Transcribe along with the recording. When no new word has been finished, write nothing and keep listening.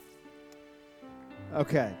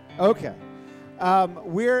Okay.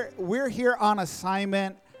 We're here on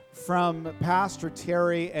assignment from Pastor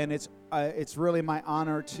Terry, and it's really my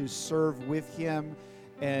honor to serve with him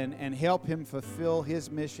and help him fulfill his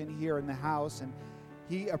mission here in the house. And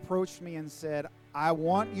he approached me and said, "I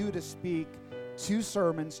want you to speak 2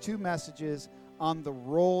 sermons, 2 messages on the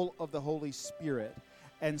role of the Holy Spirit."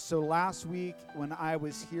 And so last week when I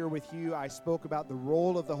was here with you, I spoke about the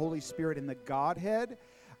role of the Holy Spirit in the Godhead.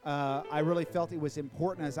 I really felt it was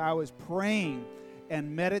important as I was praying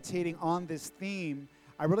and meditating on this theme.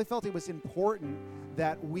 I really felt it was important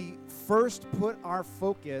that we first put our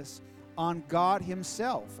focus on God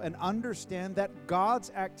Himself and understand that God's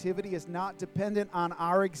activity is not dependent on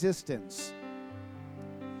our existence.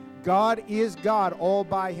 God is God all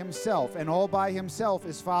by Himself, and all by Himself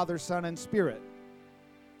is Father, Son, and Spirit.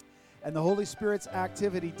 And the Holy Spirit's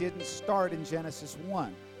activity didn't start in Genesis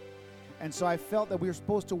 1. And so I felt that we were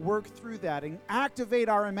supposed to work through that and activate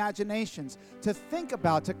our imaginations to think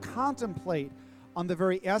about, to contemplate on the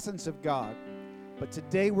very essence of God. But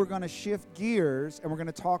today we're going to shift gears and we're going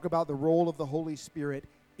to talk about the role of the Holy Spirit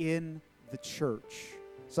in the church.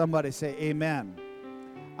 Somebody say amen.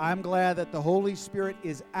 I'm glad that the Holy Spirit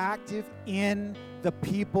is active in the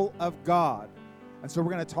people of God. And so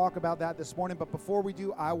we're going to talk about that this morning. But before we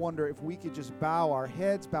do, I wonder if we could just bow our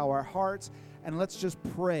heads, bow our hearts, and let's just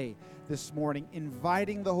pray this morning,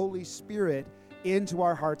 inviting the Holy Spirit into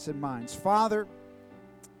our hearts and minds. Father,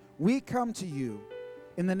 we come to you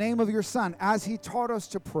in the name of your Son as He taught us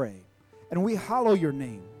to pray, and we hallow your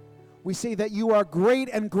name. We say that you are great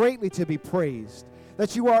and greatly to be praised,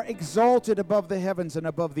 that you are exalted above the heavens and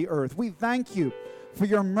above the earth. We thank you for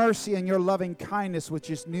your mercy and your loving kindness, which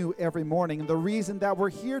is new every morning. And the reason that we're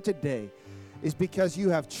here today is because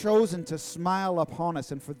you have chosen to smile upon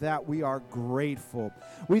us, and for that we are grateful.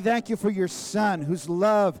 We thank you for your Son, whose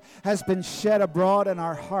love has been shed abroad in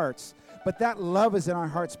our hearts, but that love is in our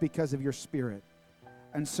hearts because of your Spirit.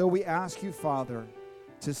 And so we ask you, Father,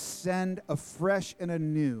 to send afresh and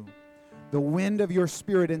anew the wind of your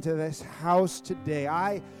Spirit into this house today.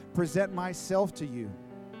 I present myself to you.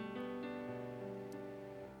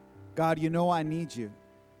 God, you know I need you.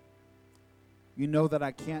 You know that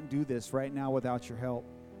I can't do this right now without your help.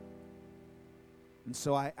 And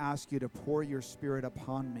so I ask you to pour your Spirit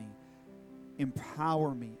upon me,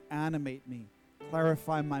 empower me, animate me,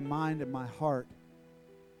 clarify my mind and my heart,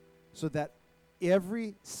 so that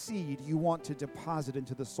every seed you want to deposit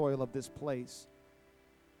into the soil of this place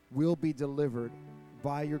will be delivered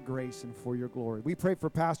by your grace and for your glory. We pray for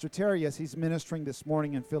Pastor Terry as he's ministering this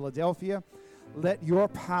morning in Philadelphia. Let your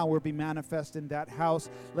power be manifest in that house.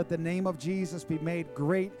 Let the name of Jesus be made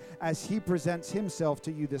great as he presents himself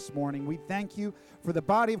to you this morning. We thank you for the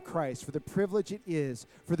body of Christ, for the privilege it is,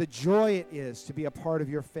 for the joy it is to be a part of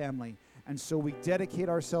your family. And so we dedicate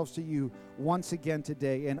ourselves to you once again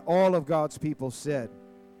today. And all of God's people said,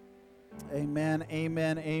 amen,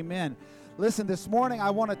 amen, amen. Listen, this morning I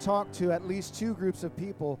want to talk to at least 2 groups of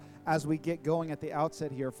people as we get going at the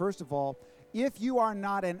outset here. First of all, if you are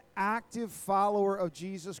not an active follower of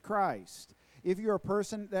Jesus Christ, if you're a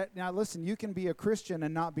person that, now listen, you can be a Christian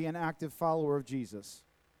and not be an active follower of Jesus.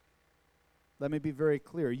 Let me be very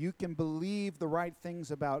clear. You can believe the right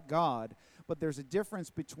things about God, but there's a difference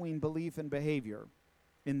between belief and behavior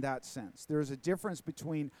in that sense. There's a difference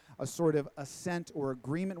between a sort of assent or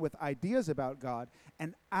agreement with ideas about God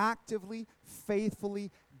and actively,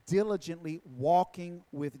 faithfully, diligently walking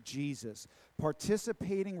with Jesus,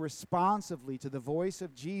 participating responsively to the voice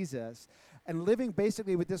of Jesus, and living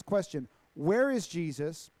basically with this question: where is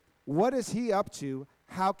Jesus? What is he up to?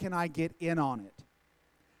 How can I get in on it?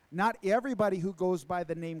 Not everybody who goes by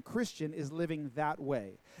the name Christian is living that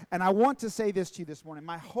way. And I want to say this to you this morning.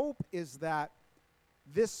 My hope is that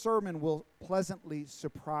this sermon will pleasantly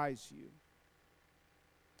surprise you,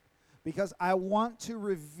 because I want to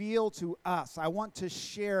reveal to us, I want to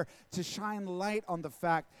share, to shine light on the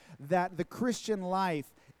fact that the Christian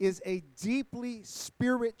life is a deeply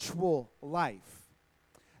spiritual life.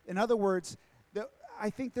 In other words, I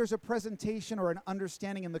think there's a presentation or an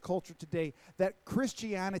understanding in the culture today that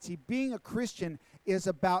Christianity, being a Christian, is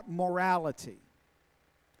about morality.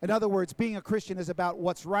 In other words, being a Christian is about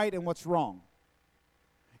what's right and what's wrong.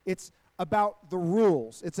 It's about the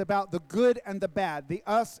rules. It's about the good and the bad, the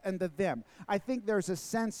us and the them. I think there's a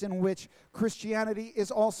sense in which Christianity is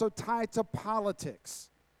also tied to politics.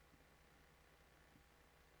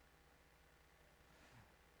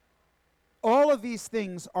 All of these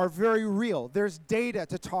things are very real. There's data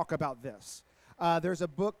to talk about this. There's a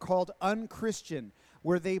book called Unchristian,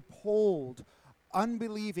 where they polled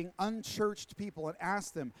unbelieving, unchurched people and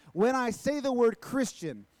asked them, when I say the word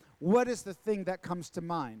Christian, what is the thing that comes to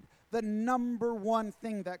mind? The number one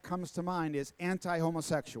thing that comes to mind is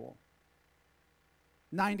anti-homosexual.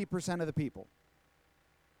 90% of the people.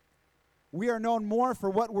 We are known more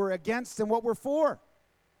for what we're against than what we're for.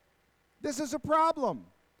 This is a problem.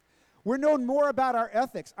 We're known more about our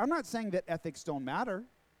ethics. I'm not saying that ethics don't matter,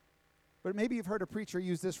 but maybe you've heard a preacher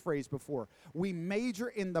use this phrase before. We major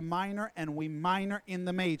in the minor and we minor in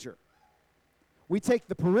the major. We take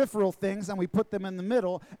the peripheral things and we put them in the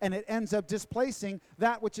middle, and it ends up displacing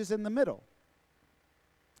that which is in the middle.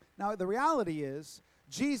 Now, the reality is,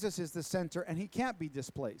 Jesus is the center, and he can't be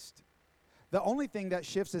displaced. The only thing that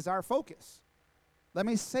shifts is our focus. Let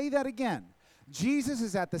me say that again. Jesus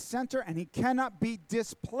is at the center, and he cannot be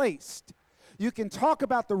displaced. You can talk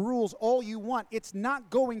about the rules all you want. It's not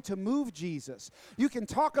going to move Jesus. You can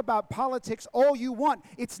talk about politics all you want.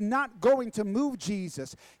 It's not going to move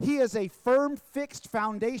Jesus. He is a firm, fixed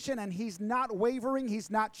foundation, and he's not wavering.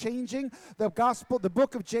 He's not changing. The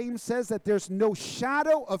book of James says that there's no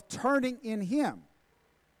shadow of turning in him.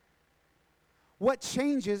 What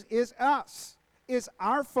changes is us, is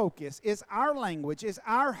our focus, is our language, is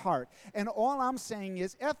our heart. And all I'm saying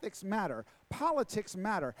is ethics matter, politics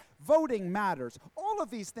matter, voting matters. All of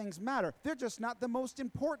these things matter. They're just not the most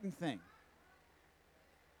important thing.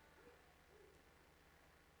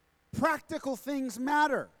 Practical things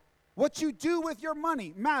matter. What you do with your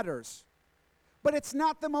money matters. But it's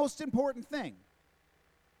not the most important thing.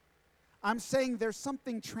 I'm saying there's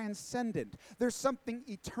something transcendent. There's something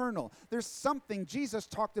eternal. There's something Jesus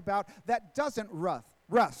talked about that doesn't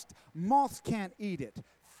rust. Moths can't eat it.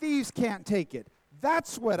 Thieves can't take it.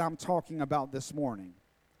 That's what I'm talking about this morning.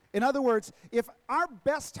 In other words, if our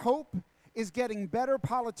best hope is getting better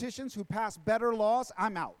politicians who pass better laws,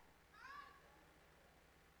 I'm out.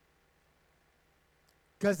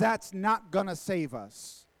 Because that's not going to save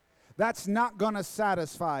us. That's not going to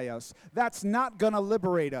satisfy us. That's not going to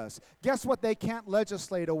liberate us. Guess what they can't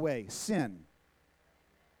legislate away? Sin.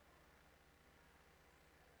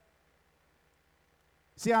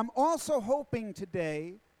 See, I'm also hoping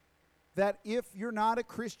today that if you're not a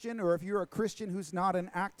Christian, or if you're a Christian who's not an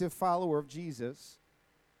active follower of Jesus,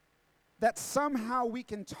 that somehow we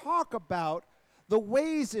can talk about the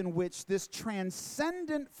ways in which this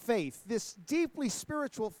transcendent faith, this deeply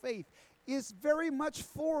spiritual faith, is very much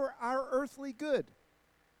for our earthly good.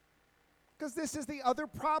 Because this is the other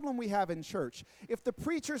problem we have in church. If the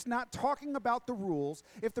preacher's not talking about the rules,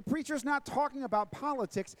 if the preacher's not talking about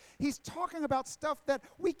politics, he's talking about stuff that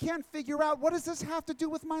we can't figure out. What does this have to do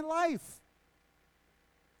with my life?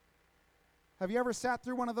 Have you ever sat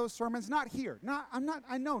through one of those sermons? Not here.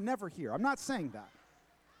 I know, never here. I'm not saying that.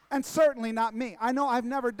 And certainly not me. I know I've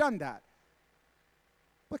never done that.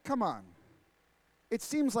 But come on. It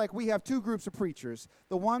seems like we have two groups of preachers.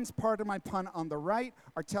 The ones, pardon my pun, on the right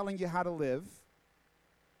are telling you how to live.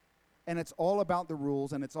 And it's all about the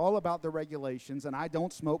rules, and it's all about the regulations, and I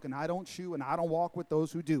don't smoke, and I don't chew, and I don't walk with those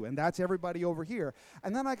who do. And that's everybody over here.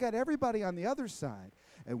 And then I got everybody on the other side.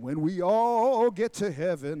 And when we all get to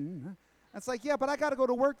heaven, it's like, yeah, but I got to go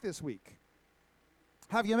to work this week.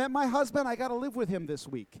 Have you met my husband? I got to live with him this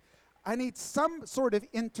week. I need some sort of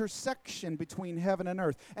intersection between heaven and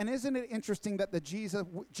earth. And isn't it interesting that the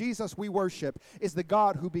Jesus we worship is the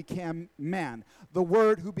God who became man, the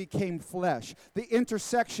Word who became flesh. The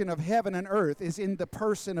intersection of heaven and earth is in the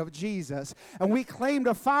person of Jesus. And we claim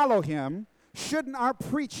to follow him. Shouldn't our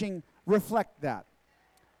preaching reflect that?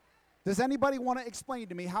 Does anybody want to explain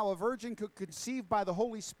to me how a virgin could conceive by the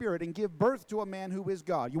Holy Spirit and give birth to a man who is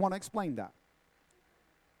God? You want to explain that?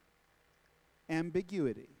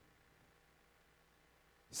 Ambiguity.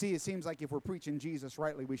 See, it seems like if we're preaching Jesus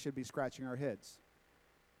rightly, we should be scratching our heads.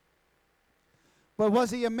 But was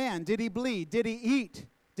he a man? Did he bleed? Did he eat?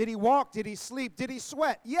 Did he walk? Did he sleep? Did he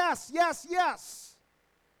sweat? Yes, yes, yes.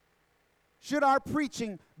 Should our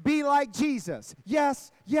preaching be like Jesus?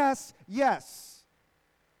 Yes, yes, yes.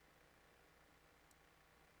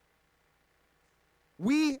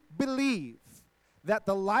 We believe that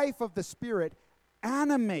the life of the Spirit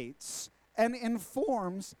animates and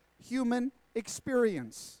informs human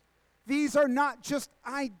experience. These are not just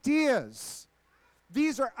ideas.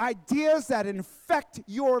 These are ideas that infect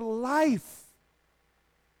your life.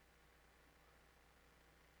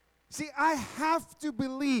 See, I have to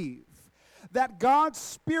believe that God's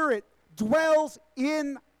Spirit dwells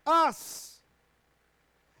in us.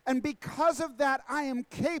 And because of that, I am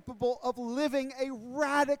capable of living a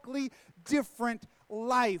radically different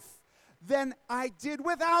life than I did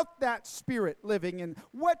without that Spirit living in.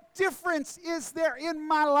 What difference is there in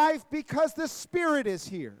my life because the Spirit is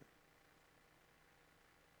here?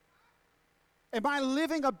 Am I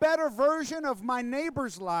living a better version of my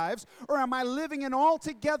neighbor's lives, or am I living an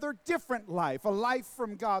altogether different life, a life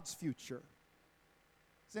from God's future?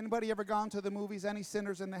 Has anybody ever gone to the movies? Any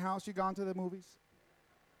sinners in the house, you gone to the movies?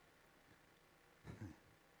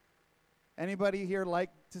 Anybody here like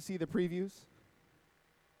to see the previews?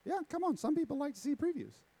 Yeah, come on, some people like to see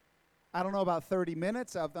previews. I don't know about 30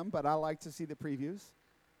 minutes of them, but I like to see the previews.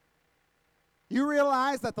 You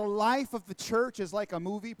realize that the life of the church is like a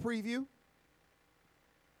movie preview?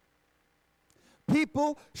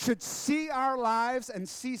 People should see our lives and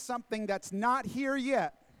see something that's not here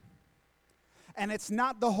yet. And it's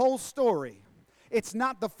not the whole story. It's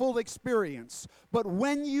not the full experience. But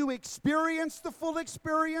when you experience the full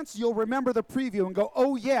experience, you'll remember the preview and go,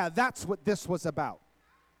 oh yeah, that's what this was about.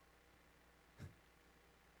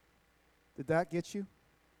 Did that get you?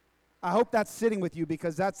 I hope that's sitting with you,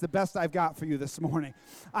 because that's the best I've got for you this morning.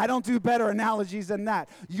 I don't do better analogies than that.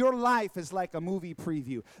 Your life is like a movie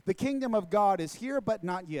preview. The kingdom of God is here, but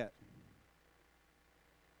not yet.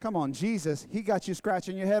 Come on, Jesus, he got you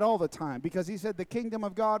scratching your head all the time, because he said the kingdom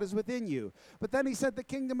of God is within you. But then he said the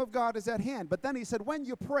kingdom of God is at hand. But then he said, when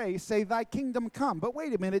you pray, say thy kingdom come. But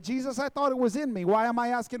wait a minute, Jesus, I thought it was in me. Why am I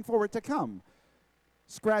asking for it to come?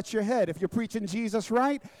 Scratch your head. If you're preaching Jesus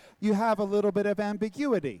right, you have a little bit of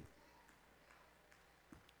ambiguity.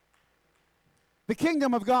 The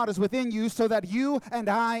kingdom of God is within you so that you and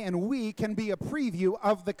I and we can be a preview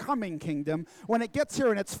of the coming kingdom. When it gets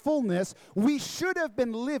here in its fullness, we should have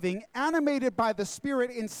been living animated by the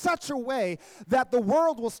Spirit in such a way that the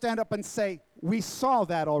world will stand up and say, we saw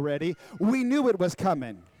that already. We knew it was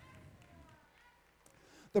coming.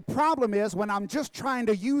 The problem is when I'm just trying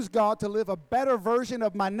to use God to live a better version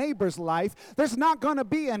of my neighbor's life, there's not going to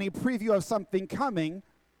be any preview of something coming.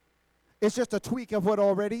 It's just a tweak of what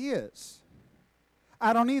already is.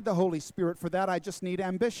 I don't need the Holy Spirit for that. I just need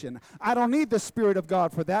ambition. I don't need the Spirit of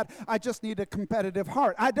God for that. I just need a competitive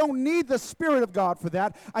heart. I don't need the Spirit of God for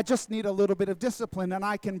that. I just need a little bit of discipline, and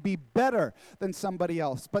I can be better than somebody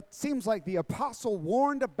else. But it seems like the apostle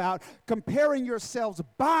warned about comparing yourselves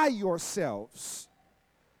by yourselves.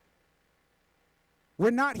 We're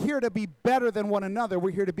not here to be better than one another. We're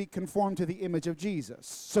here to be conformed to the image of Jesus,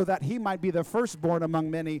 so that he might be the firstborn among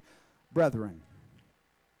many brethren.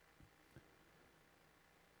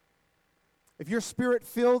 If you're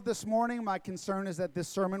Spirit-filled this morning, my concern is that this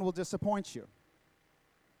sermon will disappoint you.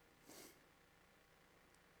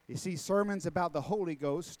 You see, sermons about the Holy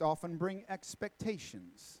Ghost often bring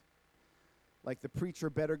expectations. Like the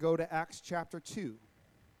preacher better go to Acts chapter 2.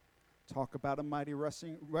 Talk about a mighty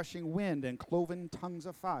rushing wind and cloven tongues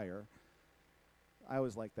of fire. I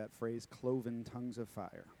always like that phrase, cloven tongues of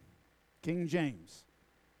fire. King James.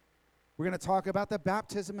 We're going to talk about the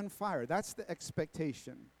baptism in fire. That's the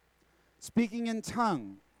expectation. Speaking in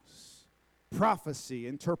tongues, prophecy,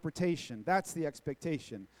 interpretation. That's the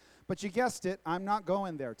expectation. But you guessed it, I'm not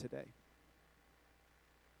going there today.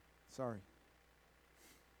 Sorry.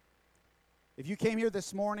 If you came here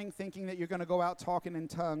this morning thinking that you're going to go out talking in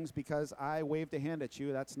tongues because I waved a hand at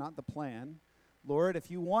you, that's not the plan. Lord,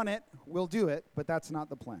 if you want it, we'll do it, but that's not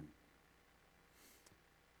the plan.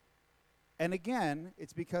 And again,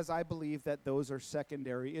 it's because I believe that those are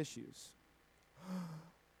secondary issues.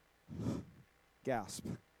 Gasp.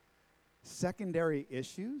 Secondary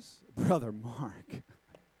issues? Brother Mark.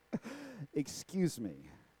 Excuse me.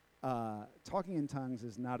 Talking in tongues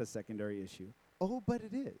is not a secondary issue. Oh, but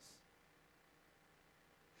it is.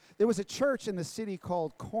 There was a church in the city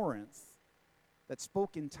called Corinth that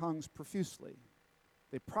spoke in tongues profusely.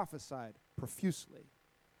 They prophesied profusely.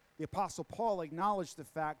 The Apostle Paul acknowledged the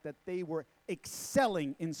fact that they were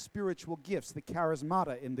excelling in spiritual gifts, the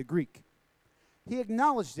charismata in the Greek. He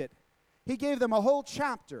acknowledged it. He gave them a whole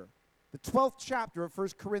chapter, the 12th chapter of 1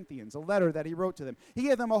 Corinthians, a letter that he wrote to them. He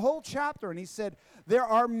gave them a whole chapter, and he said, there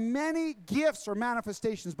are many gifts or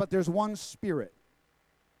manifestations, but there's one Spirit.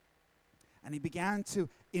 And he began to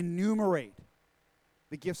enumerate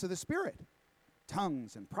the gifts of the Spirit,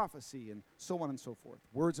 tongues and prophecy and so on and so forth,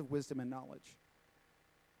 words of wisdom and knowledge.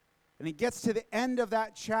 And he gets to the end of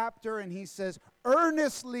that chapter and he says,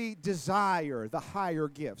 earnestly desire the higher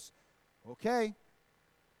gifts. Okay.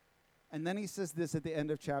 And then he says this at the end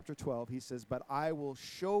of chapter 12. He says, but I will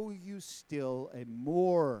show you still a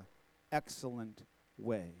more excellent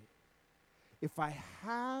way. If I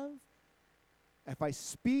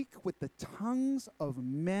speak with the tongues of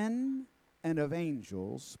men and of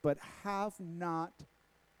angels, but have not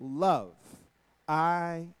love,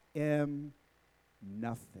 I am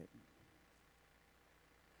nothing.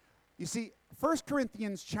 You see, 1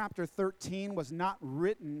 Corinthians chapter 13 was not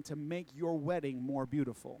written to make your wedding more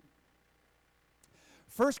beautiful.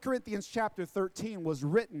 1 Corinthians chapter 13 was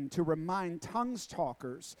written to remind tongues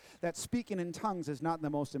talkers that speaking in tongues is not the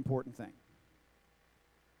most important thing.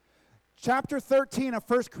 Chapter 13 of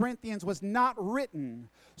 1 Corinthians was not written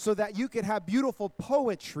so that you could have beautiful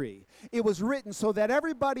poetry. It was written so that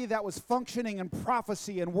everybody that was functioning in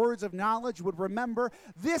prophecy and words of knowledge would remember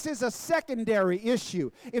this is a secondary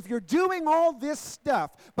issue. If you're doing all this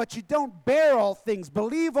stuff, but you don't bear all things,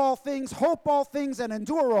 believe all things, hope all things, and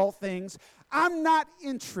endure all things, I'm not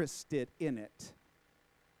interested in it.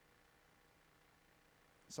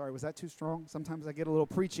 Sorry, was that too strong? Sometimes I get a little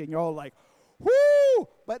preachy and you're all like, whoo!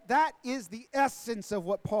 But that is the essence of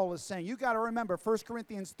what Paul is saying. You got to remember, 1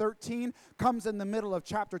 Corinthians 13 comes in the middle of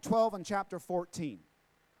chapter 12 and chapter 14.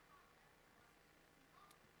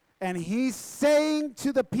 And he's saying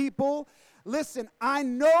to the people, listen, I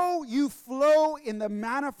know you flow in the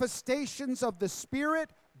manifestations of the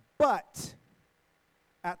Spirit, but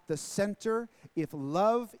at the center, if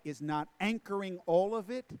love is not anchoring all of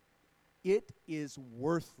it, it is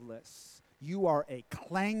worthless. You are a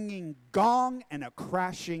clanging gong and a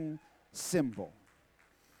crashing cymbal.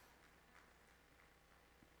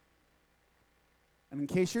 And in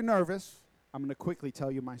case you're nervous, I'm going to quickly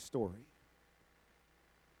tell you my story.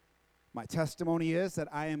 My testimony is that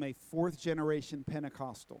I am a fourth-generation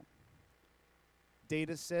Pentecostal.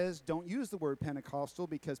 Data says don't use the word Pentecostal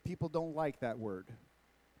because people don't like that word.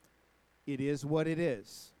 It is what it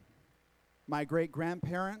is. My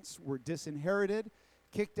great-grandparents were disinherited,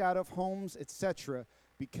 kicked out of homes, etc.,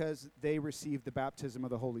 because they received the baptism of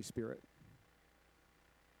the Holy Spirit.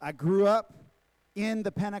 I grew up in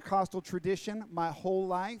the Pentecostal tradition my whole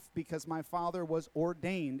life because my father was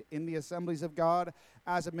ordained in the Assemblies of God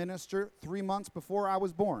as a minister 3 months before I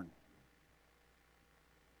was born.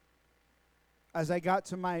 As I got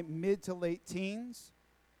to my mid to late teens,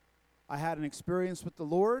 I had an experience with the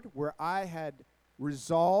Lord where I had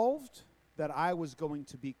resolved that I was going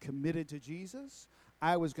to be committed to Jesus.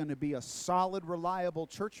 I was going to be a solid, reliable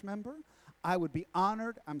church member. I would be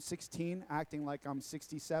honored. I'm 16, acting like I'm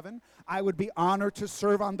 67. I would be honored to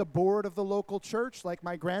serve on the board of the local church like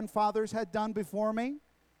my grandfathers had done before me.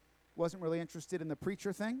 Wasn't really interested in the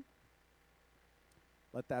preacher thing.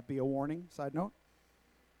 Let that be a warning, side note.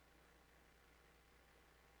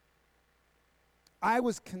 I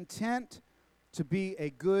was content to be a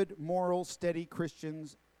good, moral, steady Christian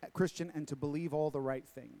and to believe all the right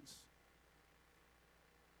things.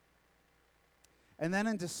 And then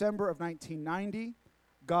in December of 1990,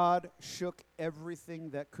 God shook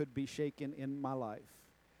everything that could be shaken in my life.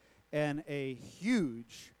 And a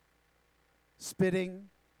huge, spitting,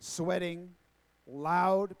 sweating,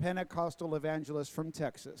 loud Pentecostal evangelist from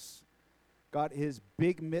Texas got his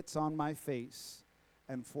big mitts on my face,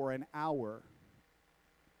 and for an hour,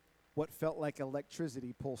 what felt like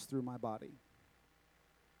electricity pulsed through my body.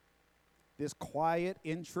 This quiet,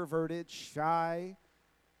 introverted, shy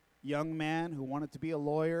young man who wanted to be a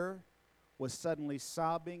lawyer was suddenly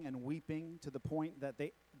sobbing and weeping to the point that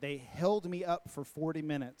they held me up for 40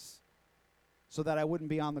 minutes so that I wouldn't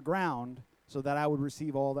be on the ground, so that I would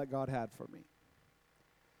receive all that God had for me.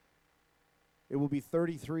 It will be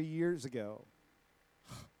 33 years ago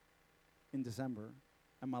in December,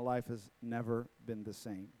 and my life has never been the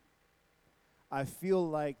same. I feel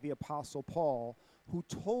like the Apostle Paul, who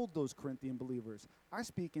told those Corinthian believers, I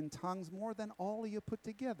speak in tongues more than all of you put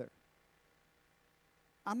together.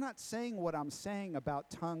 I'm not saying what I'm saying about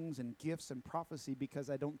tongues and gifts and prophecy because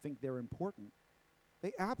I don't think they're important.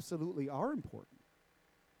 They absolutely are important.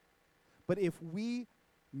 But if we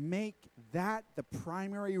make that the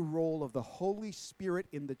primary role of the Holy Spirit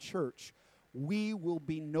in the church, we will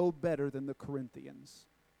be no better than the Corinthians.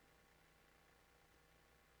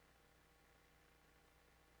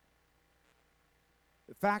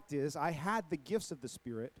 The fact is, I had the gifts of the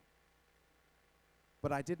Spirit,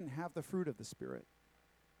 but I didn't have the fruit of the Spirit.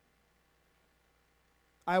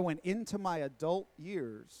 I went into my adult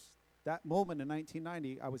years. That moment in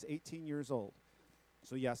 1990, I was 18 years old.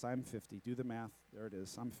 So yes, I'm 50. Do the math. There it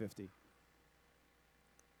is. I'm 50.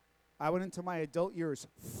 I went into my adult years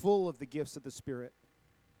full of the gifts of the Spirit,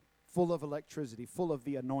 full of electricity, full of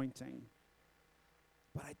the anointing.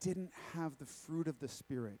 But I didn't have the fruit of the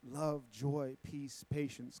Spirit: love, joy, peace,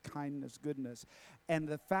 patience, kindness, goodness. And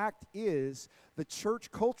the fact is, the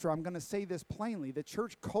church culture, I'm going to say this plainly, the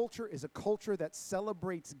church culture is a culture that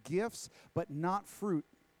celebrates gifts but not fruit.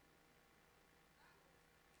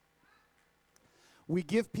 We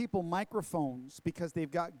give people microphones because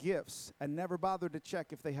they've got gifts and never bother to check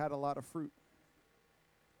if they had a lot of fruit.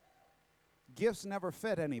 Gifts never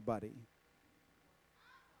fed anybody.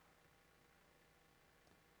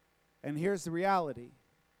 And here's the reality.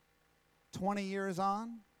 20 years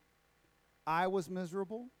on, I was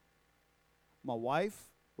miserable. My wife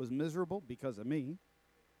was miserable because of me.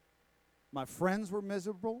 My friends were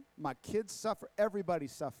miserable. My kids suffered. Everybody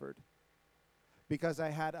suffered. Because I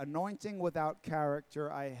had anointing without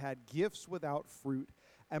character. I had gifts without fruit.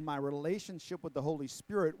 And my relationship with the Holy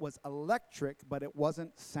Spirit was electric, but it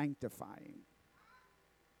wasn't sanctifying.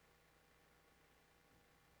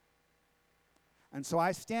 And so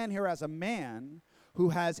I stand here as a man who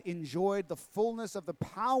has enjoyed the fullness of the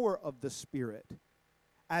power of the Spirit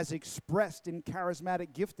as expressed in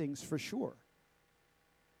charismatic giftings for sure.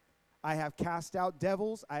 I have cast out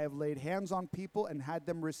devils. I have laid hands on people and had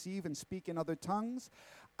them receive and speak in other tongues.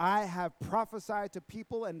 I have prophesied to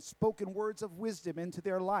people and spoken words of wisdom into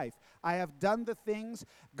their life. I have done the things.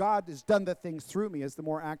 God has done the things through me is the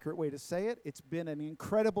more accurate way to say it. It's been an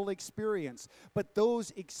incredible experience. But those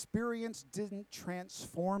experiences didn't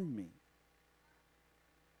transform me.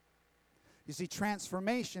 You see,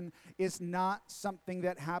 transformation is not something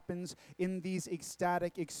that happens in these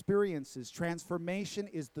ecstatic experiences. Transformation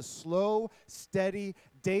is the slow, steady,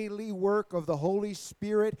 daily work of the Holy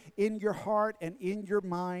Spirit in your heart and in your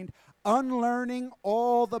mind, unlearning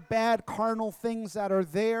all the bad carnal things that are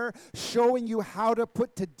there, showing you how to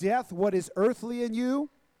put to death what is earthly in you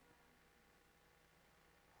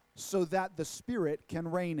so that the Spirit can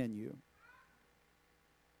reign in you.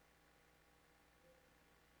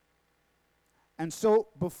 And so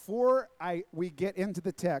before we get into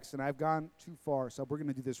the text, and I've gone too far, so we're going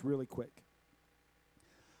to do this really quick.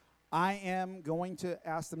 I am going to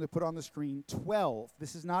ask them to put on the screen 12.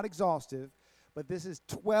 This is not exhaustive, but this is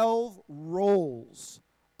 12 roles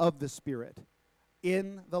of the Spirit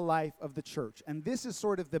in the life of the church. And this is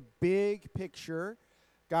sort of the big picture.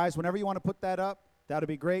 Guys, whenever you want to put that up, that would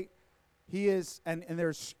be great. He is, and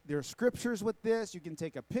there's scriptures with this. You can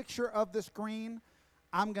take a picture of the screen.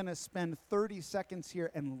 I'm going to spend 30 seconds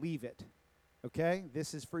here and leave it, okay?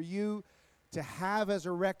 This is for you to have as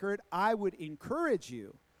a record. I would encourage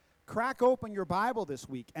you, crack open your Bible this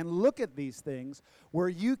week and look at these things where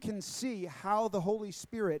you can see how the Holy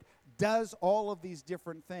Spirit does all of these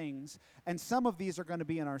different things. And some of these are going to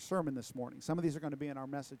be in our sermon this morning. Some of these are going to be in our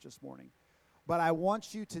message this morning. But I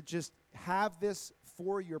want you to just have this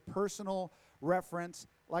for your personal reference.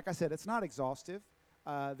 Like I said, it's not exhaustive.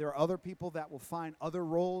 There are other people that will find other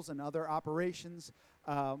roles and other operations.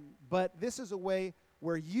 But this is a way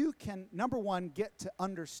where you can, number one, get to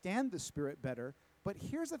understand the Spirit better. But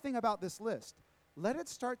here's the thing about this list. Let it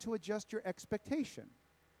start to adjust your expectation.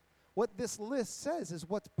 What this list says is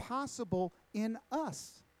what's possible in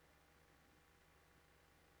us.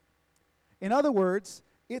 In other words,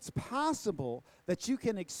 it's possible that you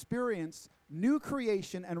can experience new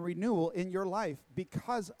creation and renewal in your life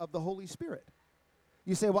because of the Holy Spirit.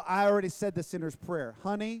 You say, well, I already said the sinner's prayer.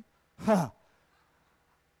 Honey,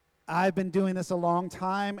 I've been doing this a long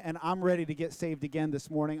time, and I'm ready to get saved again this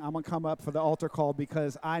morning. I'm going to come up for the altar call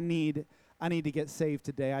because I need to get saved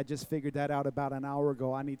today. I just figured that out about an hour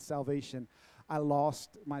ago. I need salvation. I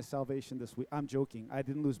lost my salvation this week. I'm joking. I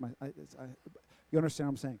didn't lose my you understand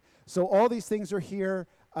what I'm saying? So all these things are here,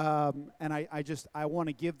 and I want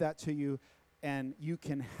to give that to you, and you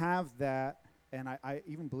can have that, and I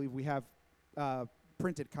even believe we have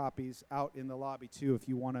printed copies out in the lobby too if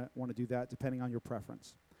you want to do that, depending on your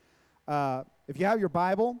preference. If you have your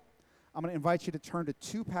Bible, I'm going to invite you to turn to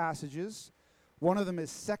two passages. One of them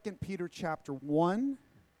is 2 Peter chapter 1,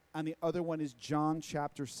 and the other one is John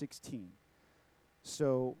chapter 16.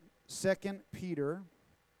 So 2 Peter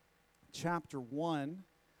chapter 1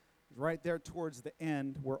 is right there towards the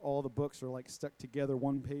end where all the books are like stuck together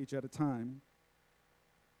one page at a time.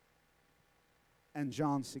 And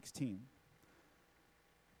John 16.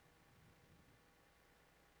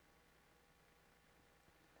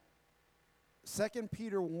 Second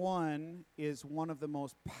Peter 1 is one of the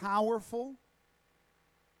most powerful,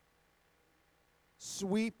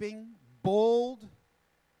 sweeping, bold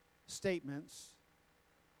statements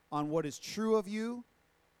on what is true of you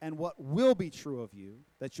and what will be true of you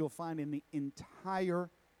that you'll find in the entire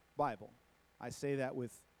Bible. I say that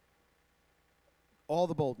with all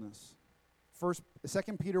the boldness. 2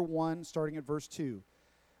 Peter 1, starting at verse 2.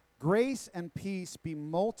 Grace and peace be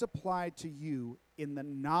multiplied to you in the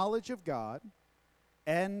knowledge of God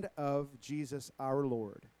and of Jesus our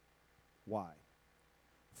Lord. Why?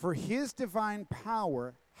 For his divine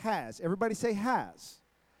power has, everybody say has.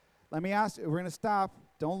 Let me ask, we're going to stop.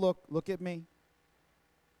 Don't look at me.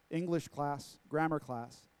 English class, grammar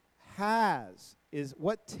class. Has is,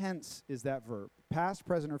 what tense is that verb? Past,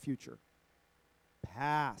 present, or future?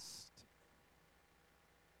 Past.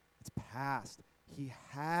 It's past. He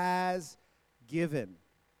has given.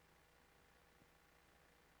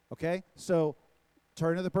 Okay? So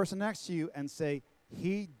turn to the person next to you and say,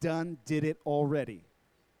 he done did it already.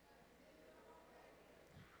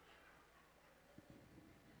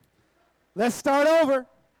 Let's start over.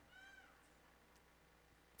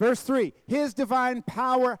 Verse 3, his divine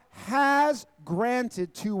power has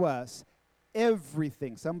granted to us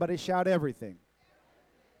everything. Somebody shout everything.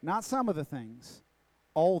 Not some of the things,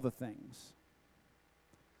 all the things.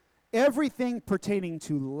 Everything pertaining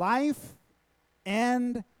to life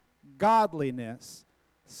and godliness.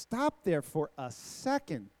 Stop there for a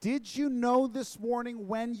second. Did you know this morning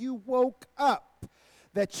when you woke up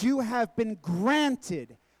that you have been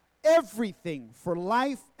granted everything for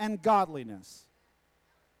life and godliness?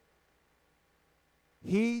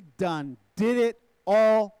 He done did it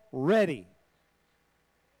already.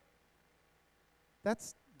 That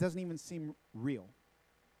doesn't even seem real.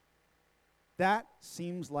 That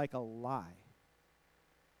seems like a lie.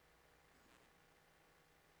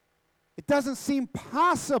 It doesn't seem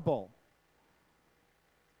possible.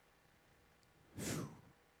 Whew.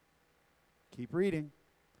 Keep reading.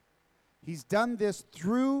 He's done this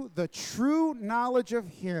through the true knowledge of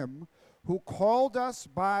him who called us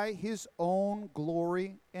by his own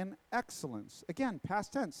glory and excellence. Again,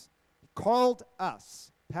 past tense. He called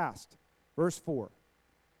us, past. Verse 4.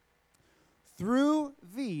 Through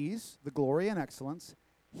these, the glory and excellence,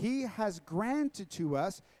 he has granted to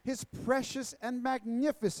us his precious and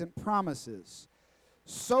magnificent promises,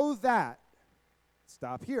 so that,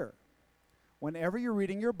 stop here, whenever you're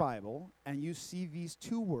reading your Bible and you see these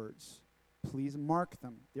two words, please mark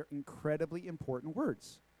them. They're incredibly important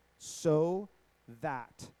words. So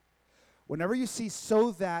that. Whenever you see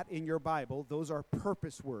so that in your Bible, those are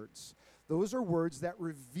purpose words. Those are words that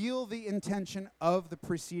reveal the intention of the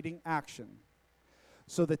preceding action.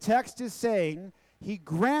 So the text is saying, he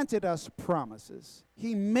granted us promises.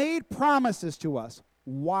 He made promises to us.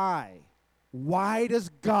 Why? Why does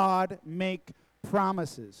God make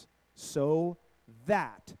promises? So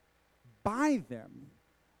that by them,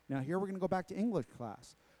 now here we're going to go back to English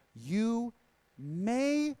class, you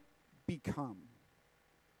may become,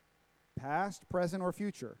 past, present, or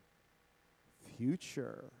future?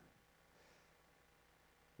 Future.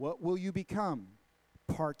 What will you become?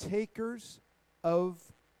 Partakers of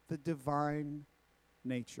the divine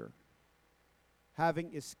nature,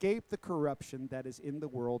 having escaped the corruption that is in the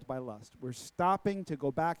world by lust. We're stopping to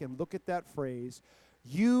go back and look at that phrase.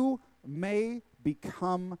 You may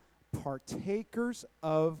become partakers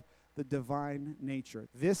of the divine nature.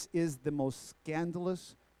 This is the most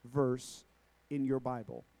scandalous verse in your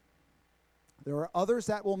Bible. There are others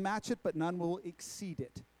that will match it, but none will exceed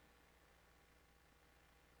it.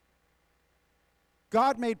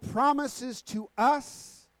 God made promises to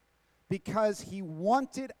us because he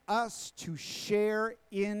wanted us to share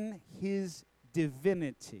in his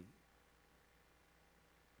divinity.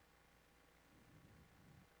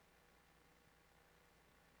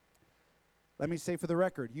 Let me say for the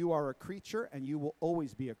record, you are a creature and you will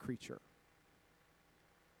always be a creature.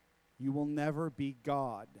 You will never be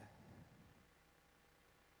God.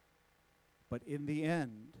 But in the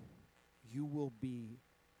end, you will be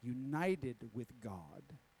united with God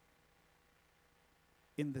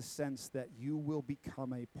in the sense that you will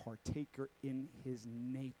become a partaker in his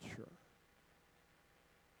nature.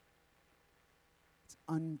 It's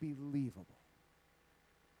unbelievable.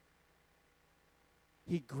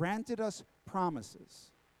 He granted us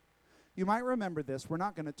promises. You might remember this. We're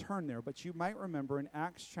not going to turn there, but you might remember in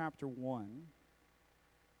Acts chapter 1,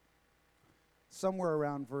 somewhere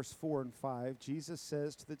around verse 4 and 5, Jesus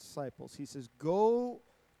says to the disciples, he says, go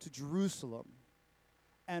to Jerusalem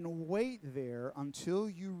and wait there until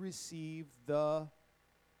you receive the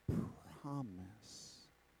promise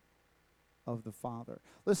of the Father.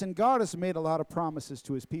 Listen, God has made a lot of promises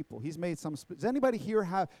to his people. He's made some. Does anybody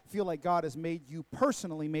here feel like God has made you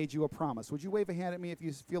a promise? Would you wave a hand at me if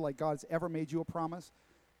you feel like God's ever made you a promise?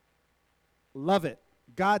 Love it.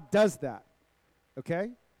 God does that.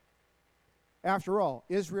 Okay? After all,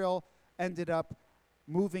 Israel ended up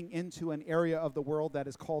moving into an area of the world that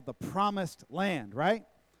is called the Promised Land, right?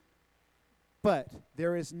 But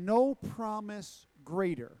there is no promise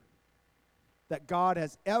greater that God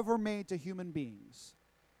has ever made to human beings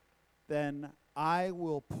than I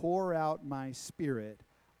will pour out my spirit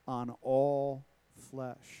on all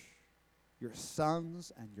flesh. Your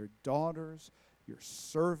sons and your daughters, your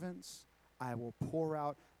servants, I will pour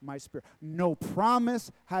out my spirit. No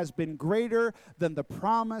promise has been greater than the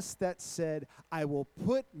promise that said, I will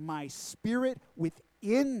put my spirit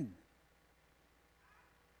within.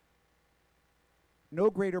 No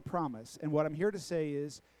greater promise. And what I'm here to say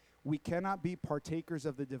is, We cannot be partakers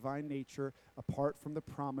of the divine nature apart from the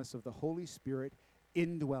promise of the Holy Spirit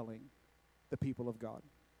indwelling the people of God.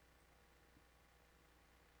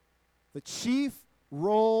 The chief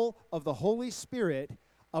role of the Holy Spirit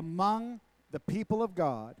among the people of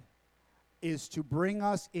God is to bring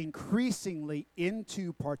us increasingly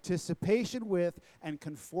into participation with and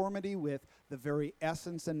conformity with the very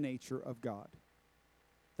essence and nature of God.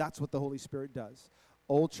 That's what the Holy Spirit does.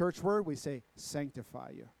 Old church word, we say,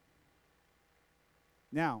 sanctify you.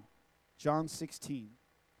 Now, John 16,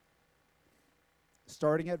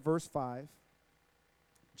 starting at verse 5,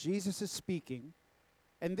 Jesus is speaking,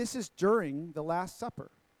 and this is during the Last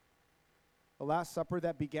Supper. The Last Supper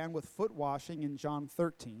that began with foot washing in John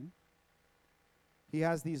 13. He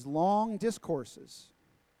has these long discourses.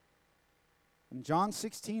 In John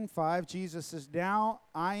 16:5, Jesus says, "Now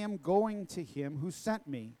I am going to him who sent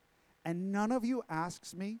me, and none of you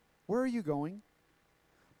asks me, 'Where are you going?'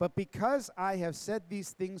 But because I have said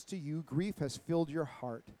these things to you, grief has filled your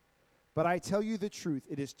heart. But I tell you the truth,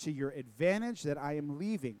 it is to your advantage that I am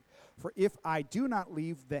leaving. For if I do not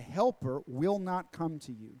leave, the Helper will not come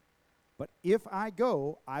to you. But if I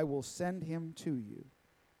go, I will send him to you.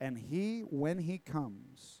 And he, when he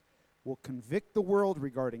comes, will convict the world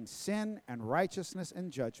regarding sin and righteousness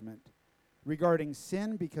and judgment. Regarding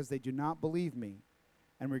sin, because they do not believe me.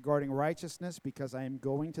 And regarding righteousness, because I am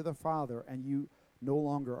going to the Father, and you no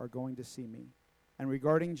longer are going to see me. And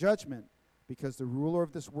regarding judgment, because the ruler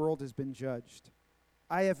of this world has been judged.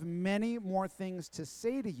 I have many more things to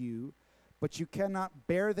say to you, but you cannot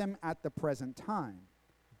bear them at the present time.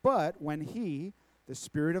 But when he, the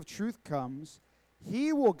Spirit of truth, comes,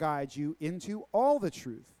 he will guide you into all the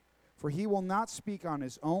truth. For he will not speak on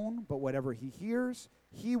his own, but whatever he hears,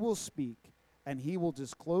 he will speak, and he will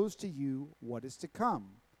disclose to you what is to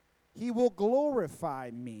come. He will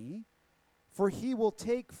glorify me, for he will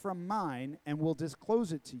take from mine and will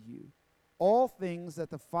disclose it to you. All things that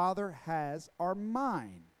the Father has are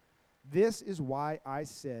mine. This is why I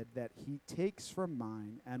said that he takes from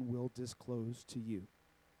mine and will disclose to you."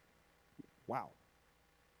 Wow.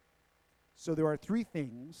 So there are three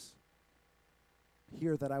things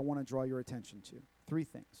here that I want to draw your attention to. Three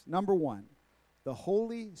things. Number one, the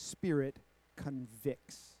Holy Spirit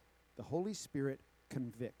convicts. The Holy Spirit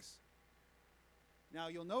convicts. Now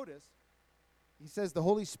you'll notice, he says the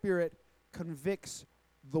Holy Spirit convicts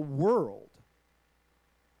the world.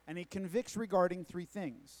 And he convicts regarding three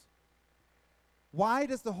things. Why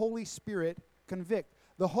does the Holy Spirit convict?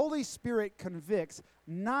 The Holy Spirit convicts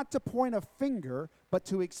not to point a finger, but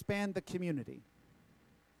to expand the community.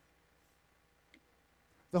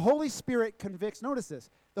 The Holy Spirit convicts, notice this,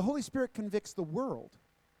 the Holy Spirit convicts the world.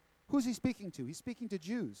 Who's he speaking to? He's speaking to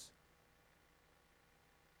Jews.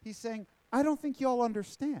 He's saying, I don't think y'all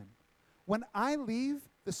understand. When I leave,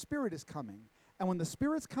 the Spirit is coming. And when the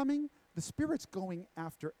Spirit's coming, the Spirit's going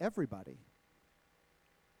after everybody.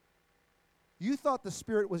 You thought the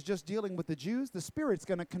Spirit was just dealing with the Jews. The Spirit's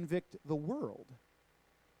going to convict the world.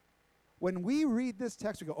 When we read this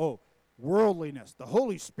text, we go, oh, worldliness. The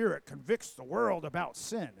Holy Spirit convicts the world about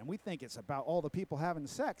sin. And we think it's about all the people having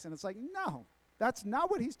sex. And it's like, no, that's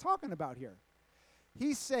not what he's talking about here.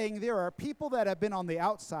 He's saying there are people that have been on the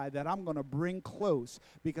outside that I'm going to bring close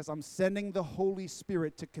because I'm sending the Holy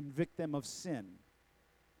Spirit to convict them of sin.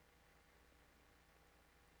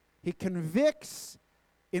 He convicts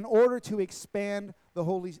in order to expand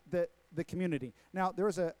the community. Now, there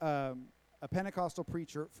was a Pentecostal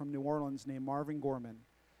preacher from New Orleans named Marvin Gorman.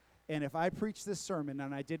 And if I preached this sermon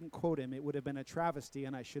and I didn't quote him, it would have been a travesty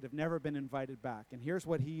and I should have never been invited back. And here's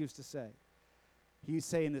what he used to say. He'd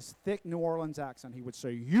say in this thick New Orleans accent, he would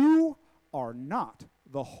say, "You are not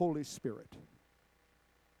the Holy Spirit."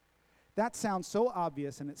 That sounds so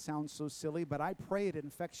obvious and it sounds so silly, but I pray it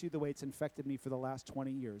infects you the way it's infected me for the last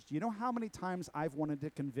 20 years. Do you know how many times I've wanted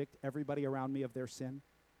to convict everybody around me of their sin?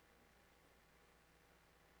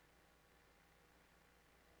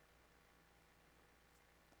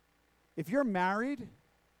 If you're married,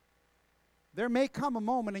 there may come a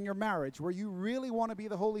moment in your marriage where you really want to be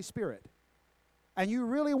the Holy Spirit. And you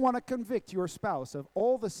really want to convict your spouse of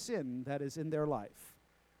all the sin that is in their life.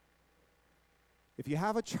 If you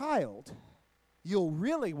have a child, you'll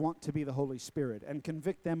really want to be the Holy Spirit and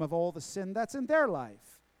convict them of all the sin that's in their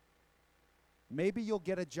life. Maybe you'll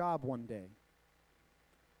get a job one day.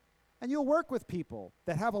 And you'll work with people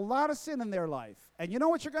that have a lot of sin in their life. And you know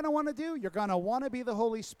what you're going to want to do? You're going to want to be the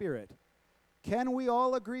Holy Spirit. Can we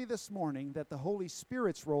all agree this morning that the Holy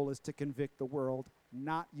Spirit's role is to convict the world,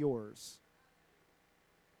 not yours?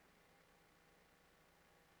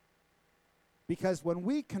 Because when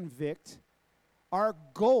we convict, Our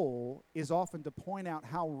goal is often to point out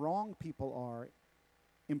how wrong people are,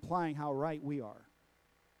 implying how right we are.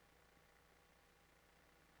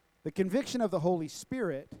 The conviction of the Holy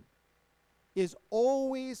Spirit is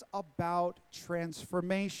always about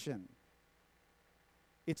transformation.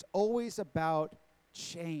 It's always about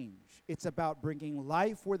change. It's about bringing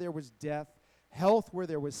life where there was death, health where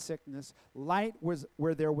there was sickness, light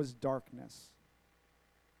where there was darkness.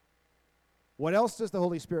 What else does the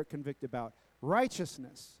Holy Spirit convict about?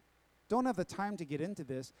 Righteousness. Don't have the time to get into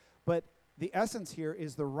this, but the essence here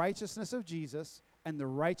is the righteousness of Jesus and the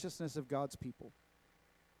righteousness of God's people.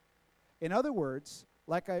 In other words,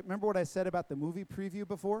 like I remember what I said about the movie preview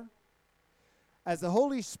before? As the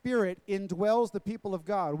Holy Spirit indwells the people of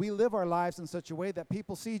God, we live our lives in such a way that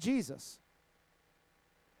people see Jesus.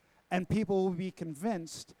 And people will be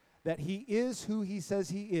convinced that he is who he says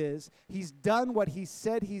he is. He's done what he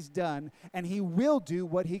said he's done, and he will do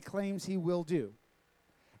what he claims he will do.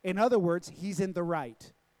 In other words, he's in the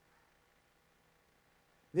right.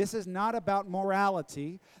 This is not about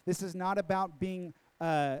morality. This is not about being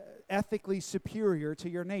ethically superior to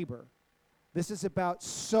your neighbor. This is about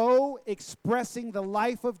so expressing the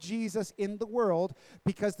life of Jesus in the world,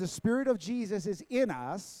 because the Spirit of Jesus is in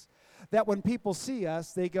us, that when people see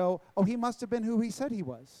us, they go, oh, he must have been who he said he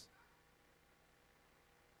was.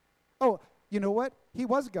 Oh, you know what? He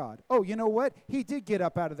was God. Oh, you know what? He did get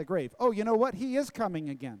up out of the grave. Oh, you know what? He is coming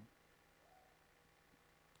again.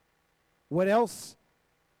 What else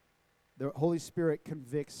the Holy Spirit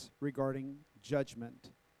convicts regarding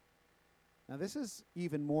judgment? Now, this is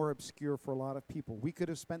even more obscure for a lot of people. We could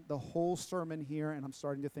have spent the whole sermon here, and I'm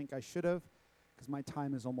starting to think I should have, because my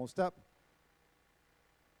time is almost up.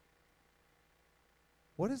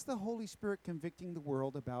 What is the Holy Spirit convicting the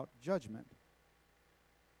world about judgment?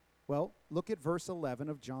 Well, look at verse 11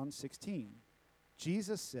 of John 16.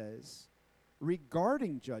 Jesus says,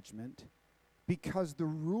 regarding judgment, because the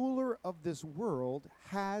ruler of this world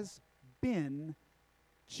has been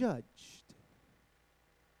judged.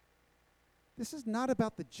 This is not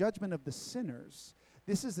about the judgment of the sinners.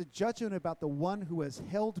 This is a judgment about the one who has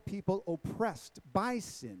held people oppressed by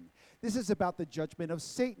sin. This is about the judgment of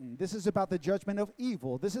Satan. This is about the judgment of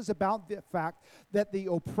evil. This is about the fact that the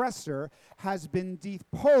oppressor has been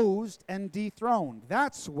deposed and dethroned.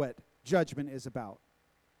 That's what judgment is about.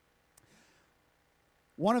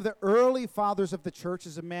 One of the early fathers of the church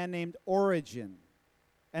is a man named Origen.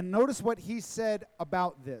 And notice what he said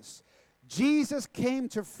about this. Jesus came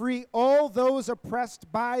to free all those oppressed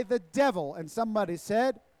by the devil. And somebody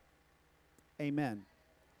said, amen.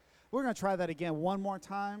 We're going to try that again one more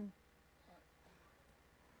time.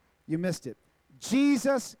 You missed it.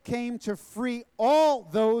 Jesus came to free all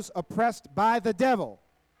those oppressed by the devil.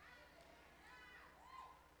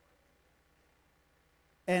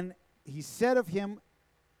 And he said of him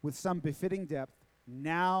with some befitting depth,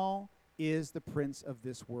 now is the prince of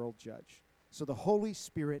this world judge. So the Holy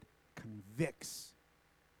Spirit convicts.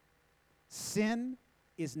 Sin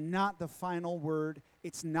is not the final word.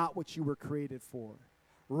 It's not what you were created for.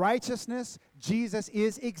 Righteousness, Jesus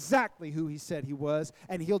is exactly who he said he was,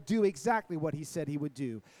 and he'll do exactly what he said he would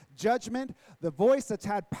do. Judgment, the voice that's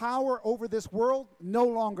had power over this world no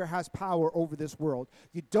longer has power over this world.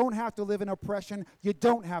 You don't have to live in oppression. You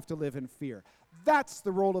don't have to live in fear. That's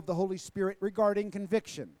the role of the Holy Spirit regarding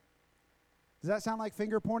conviction. Does that sound like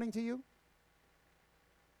finger pointing to you?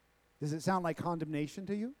 Does it sound like condemnation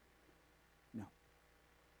to you? No.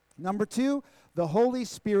 Number two, the Holy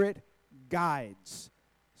Spirit guides.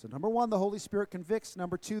 So number one, the Holy Spirit convicts.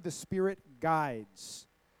 Number two, the Spirit guides.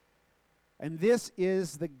 And this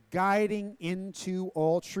is the guiding into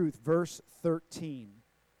all truth. Verse 13.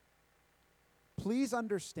 Please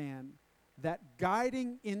understand that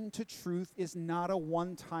guiding into truth is not a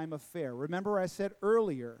one-time affair. Remember I said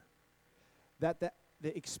earlier that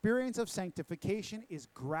the experience of sanctification is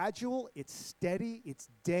gradual, it's steady, it's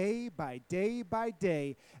day by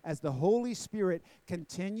day as the Holy Spirit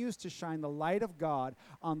continues to shine the light of God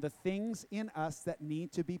on the things in us that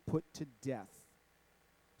need to be put to death.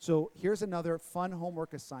 So here's another fun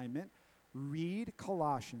homework assignment. Read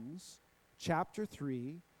Colossians chapter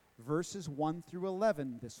 3, verses 1 through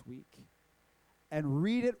 11 this week. And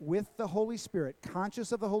read it with the Holy Spirit,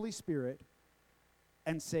 conscious of the Holy Spirit,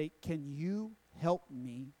 and say, can you help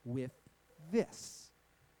me with this?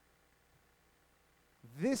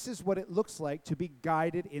 This is what it looks like to be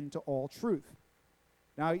guided into all truth.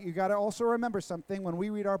 Now, you got to also remember something. When we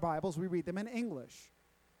read our Bibles, we read them in English,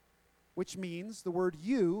 which means the word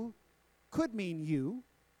you, could mean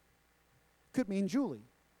Julie.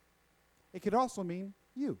 It could also mean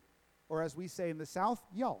you, or as we say in the South,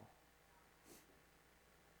 y'all.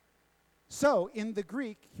 So, in the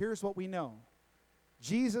Greek, here's what we know.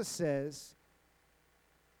 Jesus says,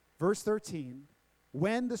 verse 13,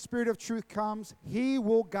 when the Spirit of truth comes, he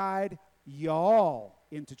will guide y'all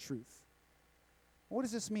into truth. What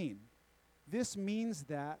does this mean? This means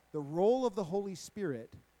that the role of the Holy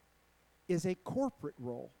Spirit is a corporate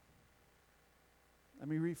role. Let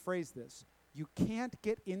me rephrase this. You can't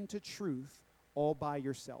get into truth all by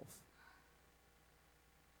yourself.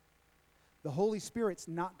 The Holy Spirit's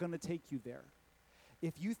not going to take you there.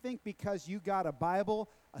 If you think because you got a Bible,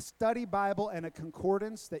 a study Bible, and a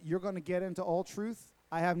concordance that you're going to get into all truth,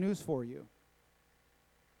 I have news for you.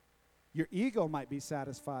 Your ego might be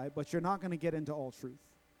satisfied, but you're not going to get into all truth.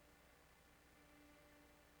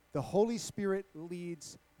 The Holy Spirit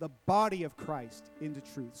leads the body of Christ into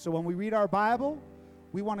truth. So when we read our Bible,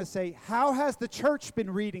 we want to say, how has the church been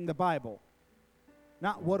reading the Bible?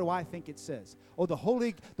 Not what do I think it says. Oh, the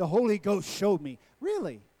Holy Ghost showed me.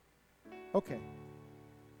 Really? Okay.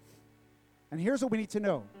 And here's what we need to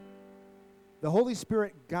know. The Holy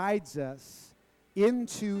Spirit guides us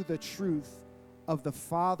into the truth of the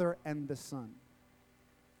Father and the Son.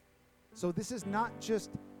 So this is not just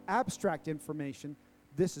abstract information.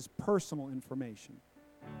 This is personal information.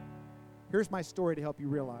 Here's my story to help you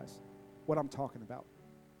realize what I'm talking about.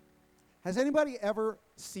 Has anybody ever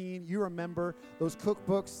seen, you remember those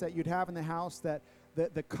cookbooks that you'd have in the house that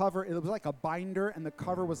the cover, it was like a binder and the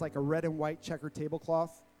cover was like a red and white checkered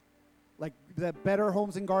tablecloth? Like the Better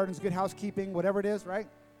Homes and Gardens, Good Housekeeping, whatever it is, right?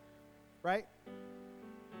 Right?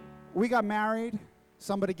 We got married.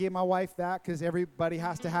 Somebody gave my wife that because everybody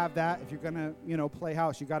has to have that. If you're going to, play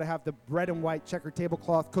house, you got to have the red and white checkered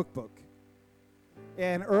tablecloth cookbook.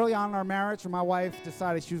 And early on in our marriage, my wife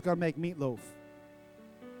decided she was going to make meatloaf.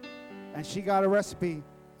 And she got a recipe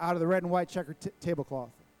out of the red and white checkered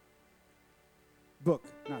tablecloth book.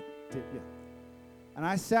 And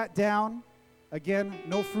I sat down. Again,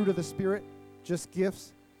 no fruit of the Spirit, just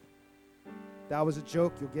gifts. That was a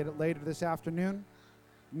joke. You'll get it later this afternoon.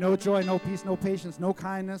 No joy, no peace, no patience, no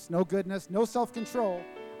kindness, no goodness, no self-control.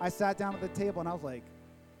 I sat down at the table and I was like,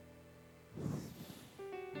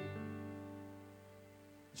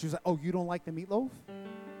 she was like, oh, you don't like the meatloaf?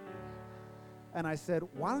 And I said,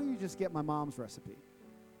 why don't you just get my mom's recipe?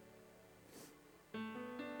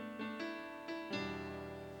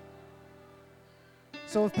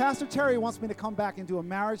 So if Pastor Terry wants me to come back and do a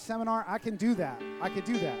marriage seminar, I can do that. I could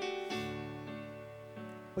do that.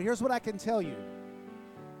 But here's what I can tell you.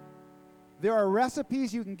 There are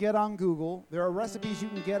recipes you can get on Google. There are recipes you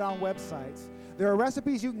can get on websites. There are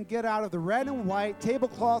recipes you can get out of the red and white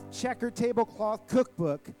tablecloth, checkered tablecloth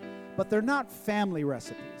cookbook, but they're not family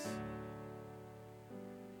recipes.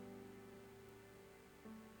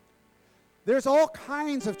 There's all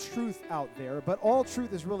kinds of truth out there, but all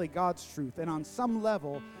truth is really God's truth. And on some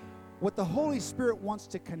level, what the Holy Spirit wants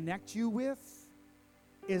to connect you with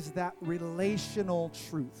is that relational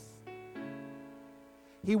truth.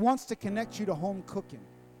 He wants to connect you to home cooking.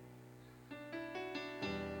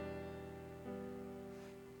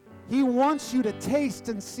 He wants you to taste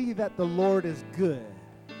and see that the Lord is good.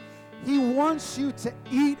 He wants you to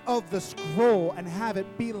eat of the scroll and have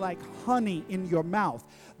it be like honey in your mouth.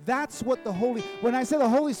 That's what when I say the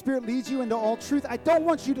Holy Spirit leads you into all truth, I don't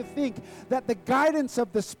want you to think that the guidance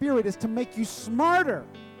of the Spirit is to make you smarter.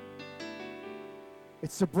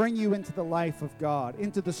 It's to bring you into the life of God,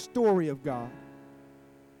 into the story of God.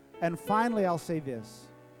 And finally, I'll say this.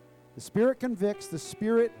 The Spirit convicts, the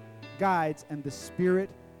Spirit guides, and the Spirit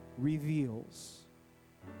reveals.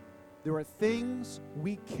 There are things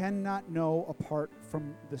we cannot know apart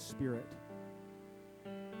from the Spirit.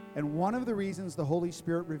 And one of the reasons the Holy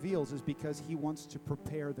Spirit reveals is because He wants to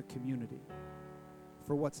prepare the community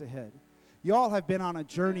for what's ahead. Y'all have been on a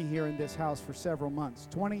journey here in this house for several months.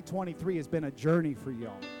 2023 has been a journey for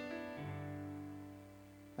y'all.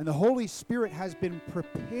 And the Holy Spirit has been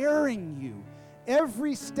preparing you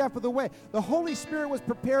every step of the way. The Holy Spirit was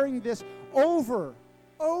preparing this over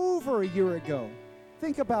a year ago.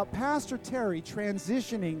 Think about Pastor Terry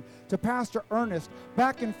transitioning to Pastor Ernest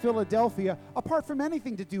back in Philadelphia, apart from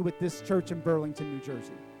anything to do with this church in Burlington, New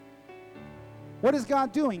Jersey. What is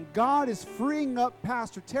God doing? God is freeing up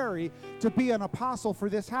Pastor Terry to be an apostle for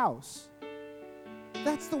this house.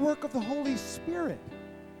 That's the work of the Holy Spirit.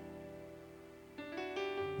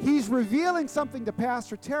 He's revealing something to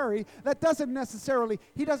Pastor Terry that doesn't necessarily,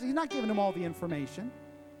 he's not giving him all the information.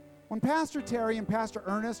 When Pastor Terry and Pastor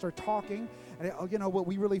Ernest are talking, and what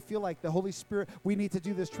we really feel like the Holy Spirit, we need to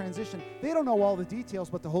do this transition. They don't know all the details,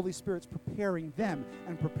 but the Holy Spirit's preparing them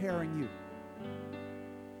and preparing you.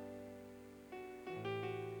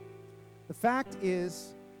 The fact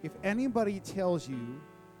is, if anybody tells you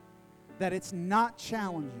that it's not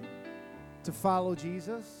challenging to follow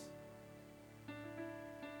Jesus,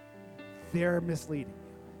 they're misleading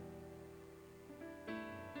you.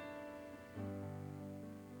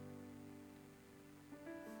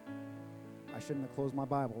 I shouldn't have closed my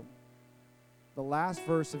Bible. The last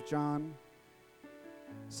verse of John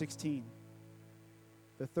 16,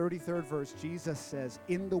 the 33rd verse, Jesus says,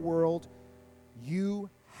 in the world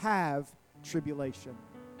you have tribulation.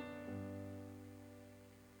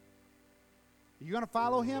 You're going to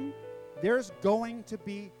follow him? There's going to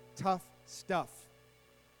be tough stuff.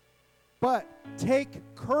 But take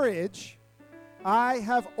courage. I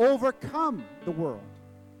have overcome the world.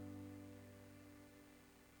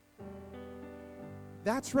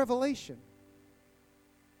 That's revelation.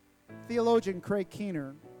 Theologian Craig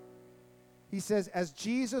Keener, he says, as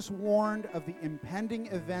Jesus warned of the impending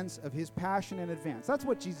events of his passion in advance. That's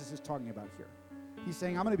what Jesus is talking about here. He's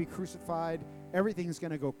saying, I'm going to be crucified. Everything's going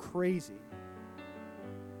to go crazy.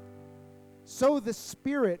 So the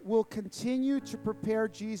Spirit will continue to prepare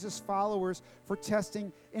Jesus' followers for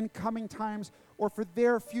testing in coming times or for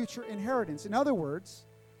their future inheritance. In other words,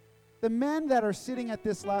 the men that are sitting at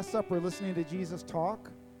this Last Supper listening to Jesus talk,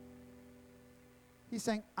 he's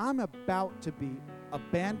saying, I'm about to be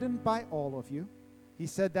abandoned by all of you. He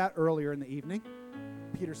said that earlier in the evening.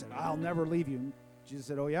 Peter said, I'll never leave you. Jesus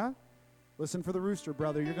said, oh yeah? Listen for the rooster,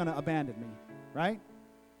 brother. You're going to abandon me, right?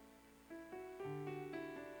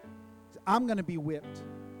 I'm going to be whipped.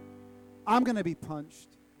 I'm going to be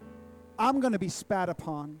punched. I'm going to be spat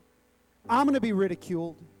upon. I'm going to be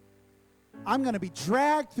ridiculed. I'm going to be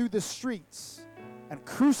dragged through the streets and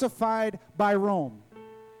crucified by Rome.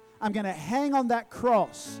 I'm going to hang on that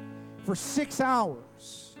cross for 6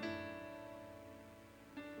 hours,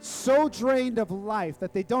 so drained of life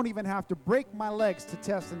that they don't even have to break my legs to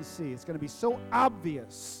test and see. It's going to be so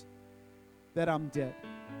obvious that I'm dead.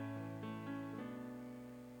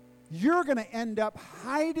 You're going to end up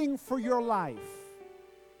hiding for your life.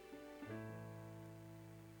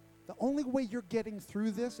 The only way you're getting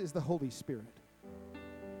through this is the Holy Spirit.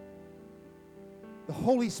 The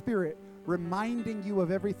Holy Spirit reminding you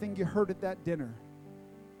of everything you heard at that dinner.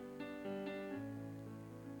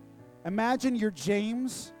 Imagine you're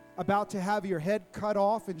James about to have your head cut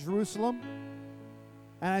off in Jerusalem,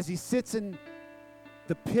 and as he sits in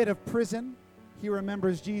the pit of prison, he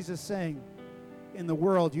remembers Jesus saying, in the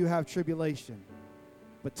world you have tribulation,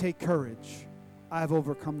 but take courage. I've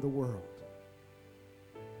overcome the world.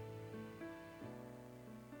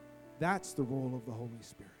 That's the role of the Holy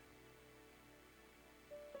Spirit.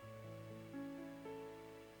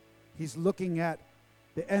 He's looking at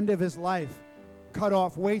the end of his life, cut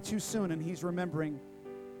off way too soon, and he's remembering,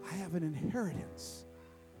 I have an inheritance.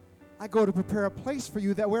 I go to prepare a place for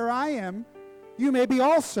you that where I am, you may be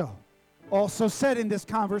also said in this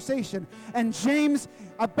conversation. And James,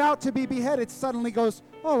 about to be beheaded, suddenly goes,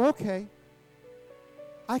 oh, okay.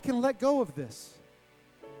 I can let go of this.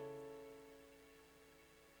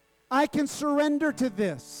 I can surrender to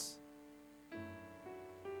this.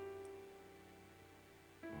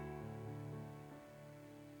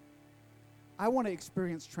 I want to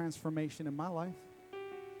experience transformation in my life.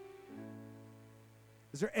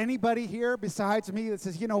 Is there anybody here besides me that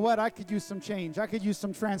says, you know what, I could use some change. I could use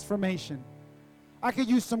some transformation. I could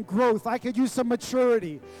use some growth. I could use some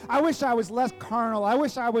maturity. I wish I was less carnal. I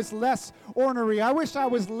wish I was less ornery. I wish I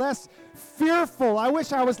was less fearful. I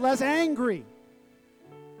wish I was less angry.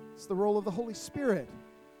 It's the role of the Holy Spirit.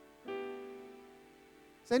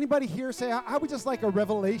 Does anybody here say, I would just like a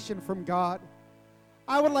revelation from God?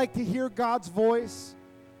 I would like to hear God's voice.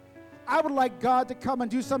 I would like God to come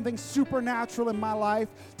and do something supernatural in my life,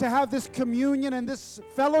 to have this communion and this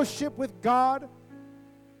fellowship with God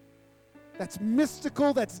that's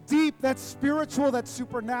mystical, that's deep, that's spiritual, that's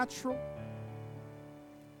supernatural.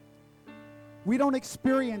 We don't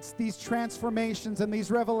experience these transformations and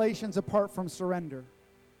these revelations apart from surrender.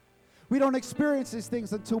 We don't experience these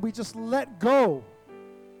things until we just let go.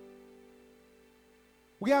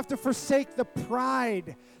 We have to forsake the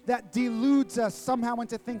pride that deludes us somehow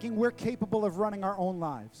into thinking we're capable of running our own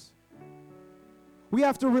lives. We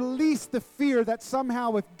have to release the fear that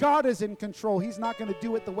somehow if God is in control, He's not going to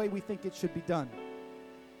do it the way we think it should be done.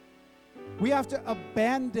 We have to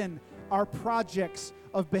abandon our projects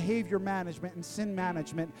of behavior management and sin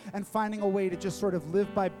management and finding a way to just sort of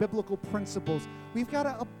live by biblical principles. We've got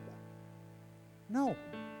to... No.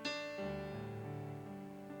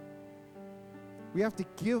 We have to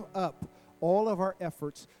give up all of our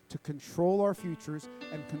efforts to control our futures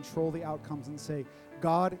and control the outcomes and say,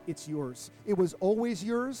 God, it's yours. It was always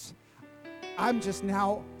yours. I'm just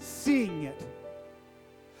now seeing it.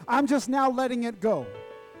 I'm just now letting it go.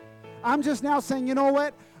 I'm just now saying, you know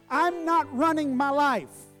what? I'm not running my life.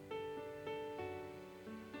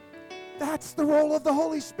 That's the role of the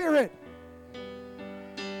Holy Spirit.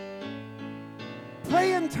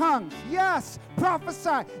 Pray in tongues, yes.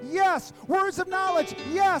 Prophesy, yes. Words of knowledge,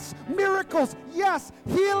 yes. Miracles, yes.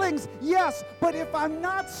 Healings, yes. But if I'm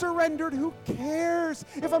not surrendered, who cares?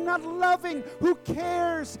 If I'm not loving, who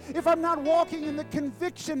cares? If I'm not walking in the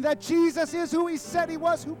conviction that Jesus is who he said he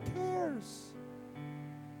was, who cares?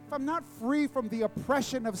 If I'm not free from the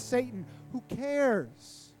oppression of Satan, who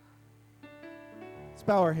cares? Let's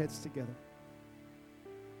bow our heads together.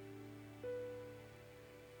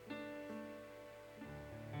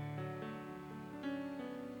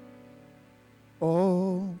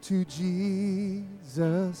 Oh, to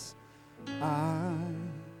Jesus I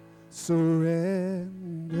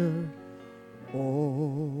surrender.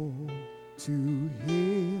 Oh, to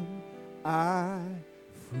him I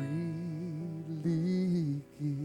free.